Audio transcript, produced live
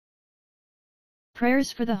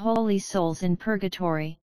Prayers for the holy souls in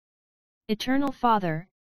Purgatory. Eternal Father,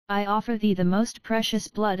 I offer Thee the most precious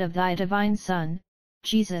blood of Thy divine Son,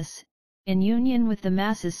 Jesus, in union with the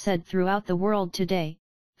Masses said throughout the world today,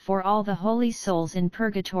 for all the holy souls in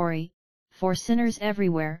Purgatory, for sinners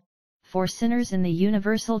everywhere, for sinners in the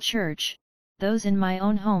Universal Church, those in my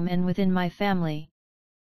own home and within my family.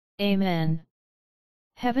 Amen.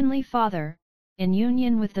 Heavenly Father, in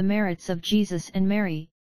union with the merits of Jesus and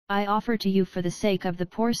Mary, I offer to You for the sake of the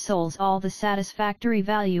poor souls all the satisfactory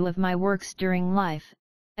value of my works during life,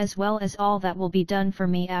 as well as all that will be done for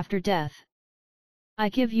me after death. I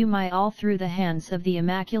give You my all through the hands of the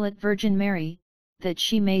Immaculate Virgin Mary, that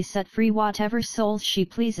she may set free whatever souls she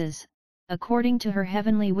pleases, according to her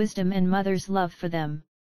heavenly wisdom and Mother's love for them.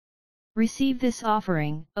 Receive this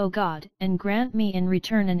offering, O God, and grant me in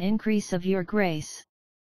return an increase of Your grace.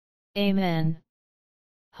 Amen.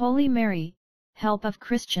 Holy Mary, help of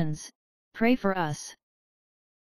Christians, pray for us.